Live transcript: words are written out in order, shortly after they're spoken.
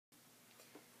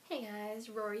Hey guys,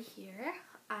 Rory here.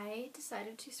 I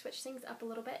decided to switch things up a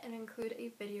little bit and include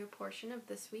a video portion of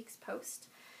this week's post.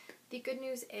 The good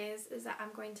news is that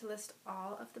I'm going to list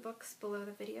all of the books below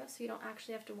the video, so you don't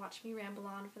actually have to watch me ramble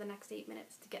on for the next 8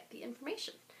 minutes to get the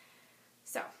information.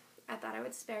 So, I thought I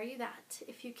would spare you that.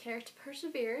 If you care to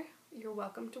persevere, you're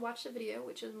welcome to watch the video,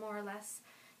 which is more or less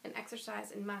an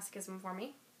exercise in masochism for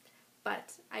me.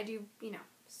 But I do,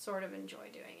 sort of enjoy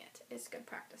doing it. It's good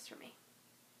practice for me.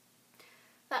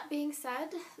 That being said,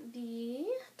 the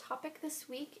topic this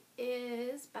week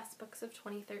is Best Books of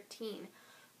 2013,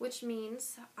 which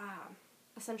means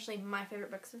essentially my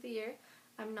favorite books of the year.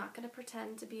 I'm not going to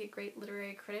pretend to be a great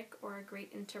literary critic or a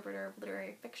great interpreter of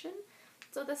literary fiction,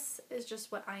 so this is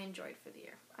just what I enjoyed for the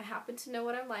year. I happen to know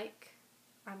what I like.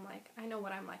 I know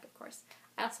what I'm like, of course.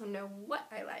 I also know what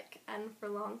I like, and for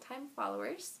long-time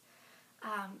followers,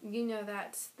 you know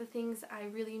that the things I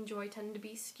really enjoy tend to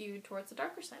be skewed towards the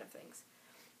darker side of things.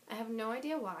 I have no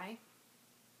idea why,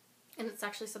 and it's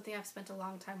actually something I've spent a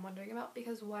long time wondering about,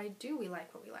 because why do we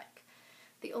like what we like?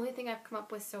 The only thing I've come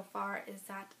up with so far is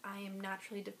that I am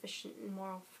naturally deficient in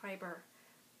moral fiber.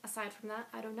 Aside from that,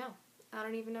 I don't know. I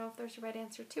don't even know if there's a right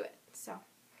answer to it, so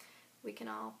we can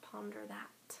all ponder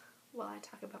that while I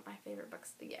talk about my favorite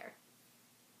books of the year.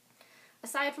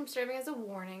 Aside from serving as a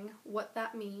warning, what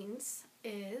that means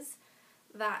is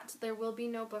that there will be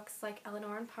no books like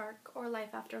Eleanor and Park or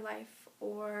Life After Life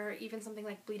or even something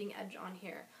like Bleeding Edge on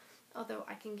here, although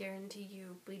I can guarantee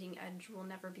you Bleeding Edge will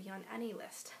never be on any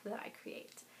list that I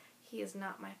create. He is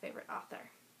not my favorite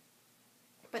author.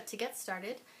 But to get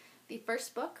started, the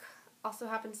first book also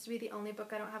happens to be the only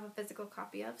book I don't have a physical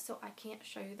copy of, so I can't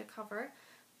show you the cover,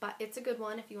 but it's a good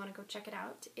one if you want to go check it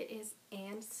out. It is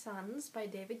And Sons by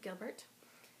David Gilbert.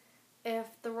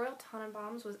 If The Royal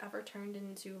Tenenbaums was ever turned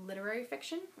into literary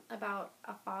fiction about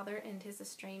a father and his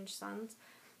estranged sons,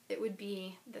 it would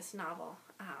be this novel.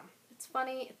 It's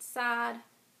funny, it's sad,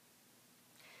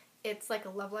 it's like a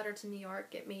love letter to New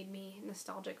York. It made me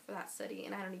nostalgic for that city,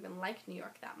 and I don't even like New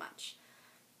York that much.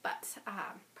 But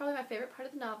probably my favorite part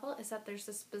of the novel is that there's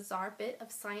this bizarre bit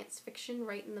of science fiction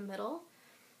right in the middle.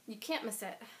 You can't miss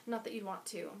it, not that you'd want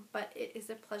to, but it is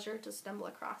a pleasure to stumble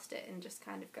across it and just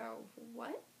kind of go,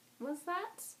 what was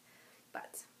that?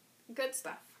 But good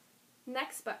stuff.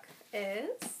 Next book is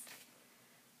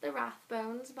The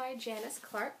Rathbones by Janice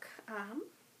Clark.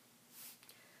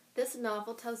 This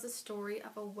novel tells the story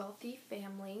of a wealthy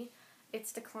family,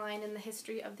 its decline in the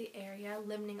history of the area,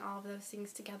 limiting all of those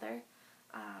things together.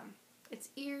 It's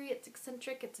eerie, it's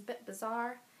eccentric, it's a bit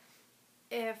bizarre.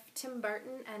 If Tim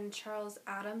Burton and Charles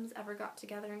Addams ever got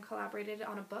together and collaborated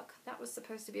on a book that was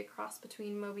supposed to be a cross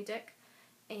between Moby Dick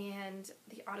and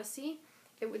the Odyssey,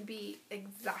 it would be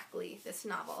exactly this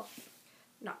novel.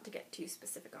 Not to get too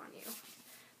specific on you.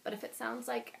 But if it sounds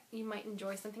like you might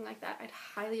enjoy something like that, I'd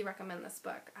highly recommend this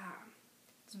book.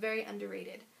 It's very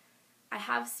underrated. I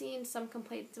have seen some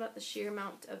complaints about the sheer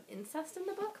amount of incest in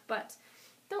the book, but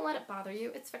don't let it bother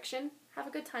you. It's fiction. Have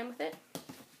a good time with it.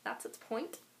 That's its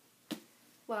point.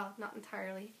 Well, not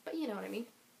entirely, but you know what I mean.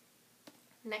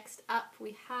 Next up,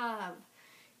 we have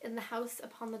In the House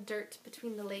Upon the Dirt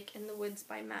Between the Lake and the Woods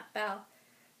by Matt Bell.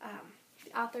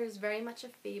 The author is very much a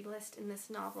fabulist in this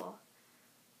novel.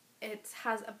 It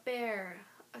has a bear,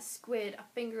 a squid,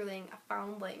 a fingerling, a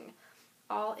foundling,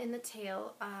 all in the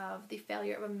tale of the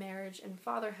failure of a marriage and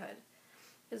fatherhood.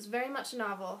 It's very much a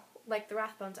novel, like The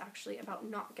Rathbones actually, about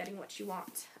not getting what you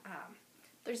want.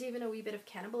 There's even a wee bit of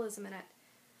cannibalism in it.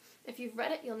 If you've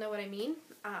read it, you'll know what I mean.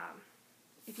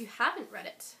 If you haven't read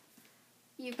it,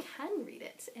 you can read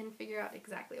it and figure out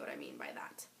exactly what I mean by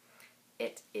that.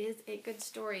 It is a good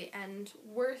story and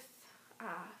worth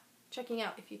checking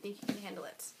out if you think you can handle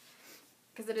it,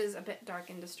 because it is a bit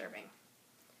dark and disturbing.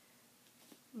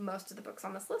 Most of the books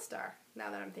on this list are,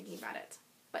 now that I'm thinking about it.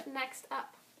 But next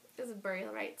up is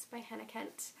Burial Rites by Hannah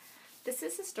Kent. This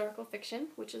is historical fiction,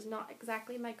 which is not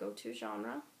exactly my go-to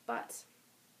genre, but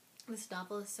this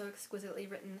novel is so exquisitely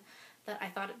written that I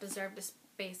thought it deserved a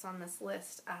space on this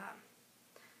list.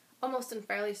 Almost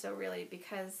unfairly so, really,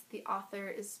 because the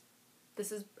author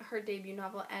this is her debut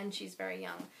novel and she's very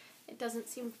young. It doesn't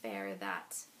seem fair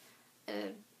that a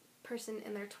person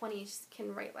in their 20s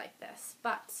can write like this,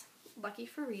 but lucky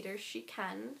for readers, she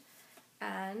can,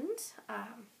 and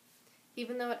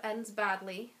even though it ends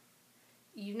badly,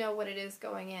 you know what it is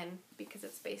going in because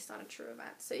it's based on a true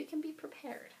event, so you can be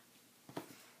prepared.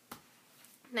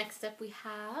 Next up we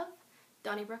have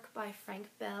Donnybrook by Frank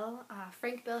Bell.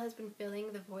 Frank Bell has been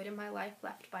filling the void in my life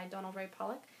left by Donald Ray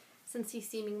Pollock since he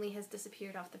seemingly has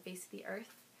disappeared off the face of the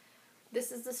earth.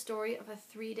 This is the story of a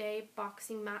 3-day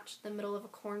boxing match in the middle of a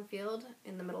cornfield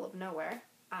in the middle of nowhere.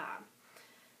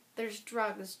 there's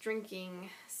drugs, drinking,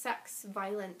 sex,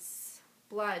 violence,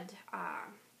 blood,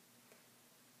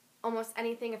 almost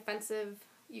anything offensive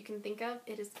you can think of,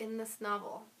 it is in this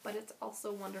novel, but it's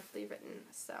also wonderfully written.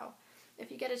 So if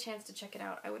you get a chance to check it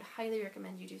out, I would highly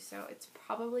recommend you do so. It's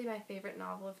probably my favorite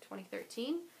novel of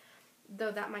 2013,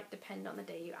 though that might depend on the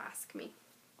day you ask me.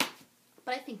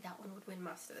 But I think that one would win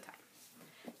most of the time.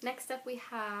 Next up we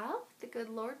have The Good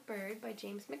Lord Bird by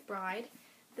James McBride.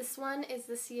 This one is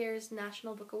this year's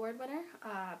National Book Award winner.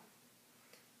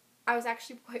 I was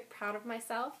actually quite proud of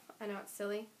myself, I know it's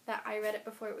silly, that I read it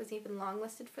before it was even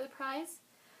longlisted for the prize.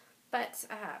 But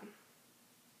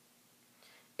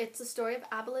it's a story of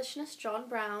abolitionist John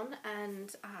Brown,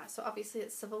 and so obviously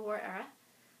it's Civil War era.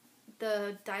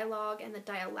 The dialogue and the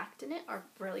dialect in it are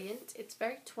brilliant. It's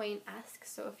very Twain-esque,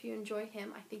 so if you enjoy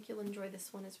him, I think you'll enjoy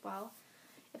this one as well.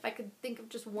 If I could think of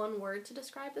just one word to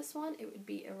describe this one, it would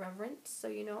be irreverent, so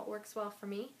you know it works well for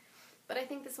me. But I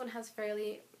think this one has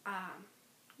fairly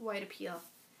wide appeal.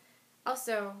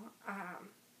 Also,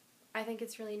 I think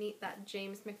it's really neat that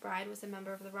James McBride was a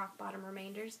member of the Rock Bottom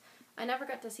Remainders. I never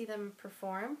got to see them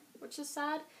perform, which is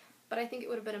sad, but I think it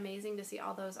would have been amazing to see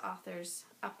all those authors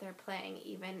up there playing,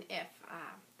 even if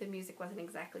the music wasn't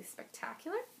exactly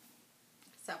spectacular.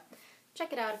 So,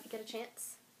 check it out if you get a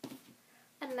chance.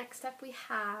 And next up we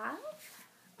have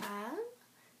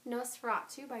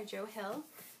Nosferatu by Joe Hill.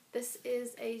 This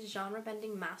is a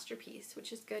genre-bending masterpiece,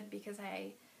 which is good because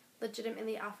I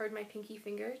legitimately offered my pinky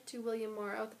finger to William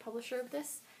Morrow, the publisher of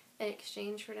this, in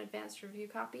exchange for an advanced review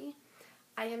copy.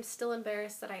 I am still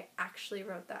embarrassed that I actually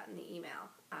wrote that in the email.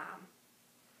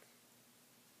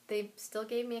 They still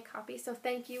gave me a copy, so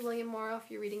thank you, William Morrow,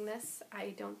 if you're reading this.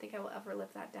 I don't think I will ever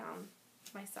live that down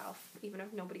myself, even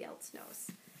if nobody else knows.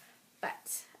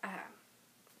 But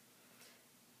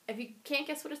if you can't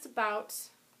guess what it's about,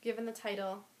 given the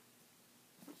title,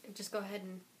 just go ahead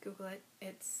and Google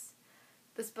it.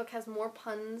 This book has more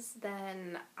puns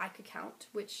than I could count,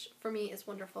 which for me is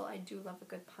wonderful. I do love a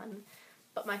good pun.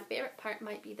 But my favorite part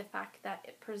might be the fact that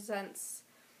it presents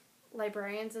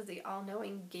librarians as the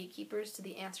all-knowing gatekeepers to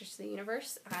the answers to the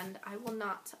universe, and I will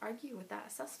not argue with that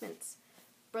assessment.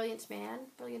 Brilliant man,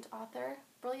 brilliant author,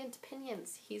 brilliant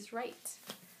opinions. He's right.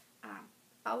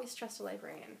 Always trust a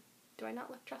librarian. Do I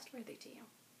not look trustworthy to you?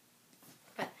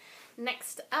 But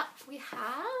next up we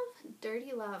have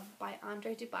Dirty Love by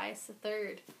Andre Dubus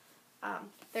III.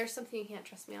 There's something you can't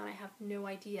trust me on. I have no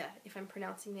idea if I'm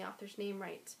pronouncing the author's name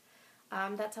right.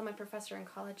 That's how my professor in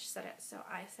college said it, so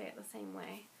I say it the same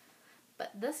way.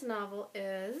 But this novel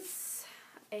is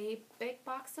a big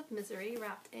box of misery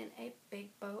wrapped in a big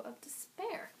bow of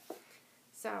despair.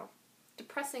 So,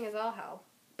 depressing as all hell,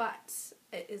 but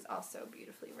it is also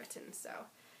beautifully written. So,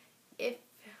 if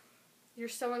you're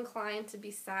so inclined to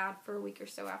be sad for a week or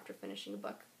so after finishing a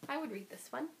book, I would read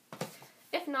this one.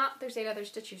 If not, there's 8 others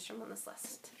to choose from on this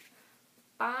list.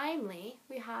 Finally,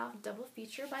 we have Double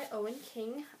Feature by Owen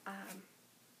King.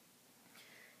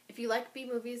 If you like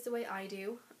B-movies the way I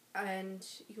do, and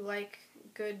you like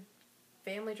good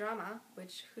family drama,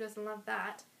 which who doesn't love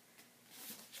that,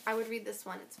 I would read this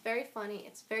one. It's very funny,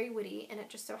 it's very witty, and it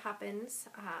just so happens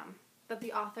that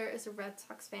the author is a Red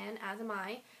Sox fan, as am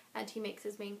I, and he makes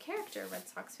his main character a Red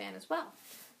Sox fan as well.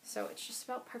 So it's just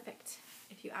about perfect,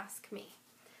 if you ask me.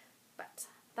 But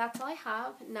that's all I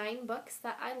have. 9 books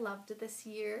that I loved this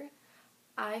year.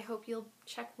 I hope you'll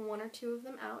check 1 or 2 of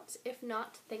them out. If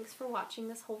not, thanks for watching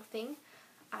this whole thing.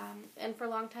 And for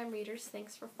longtime readers,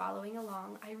 thanks for following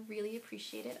along. I really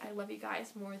appreciate it. I love you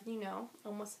guys more than you know,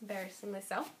 almost embarrassingly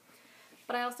so.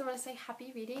 But I also want to say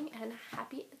happy reading and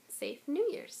happy and safe New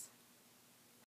Year's.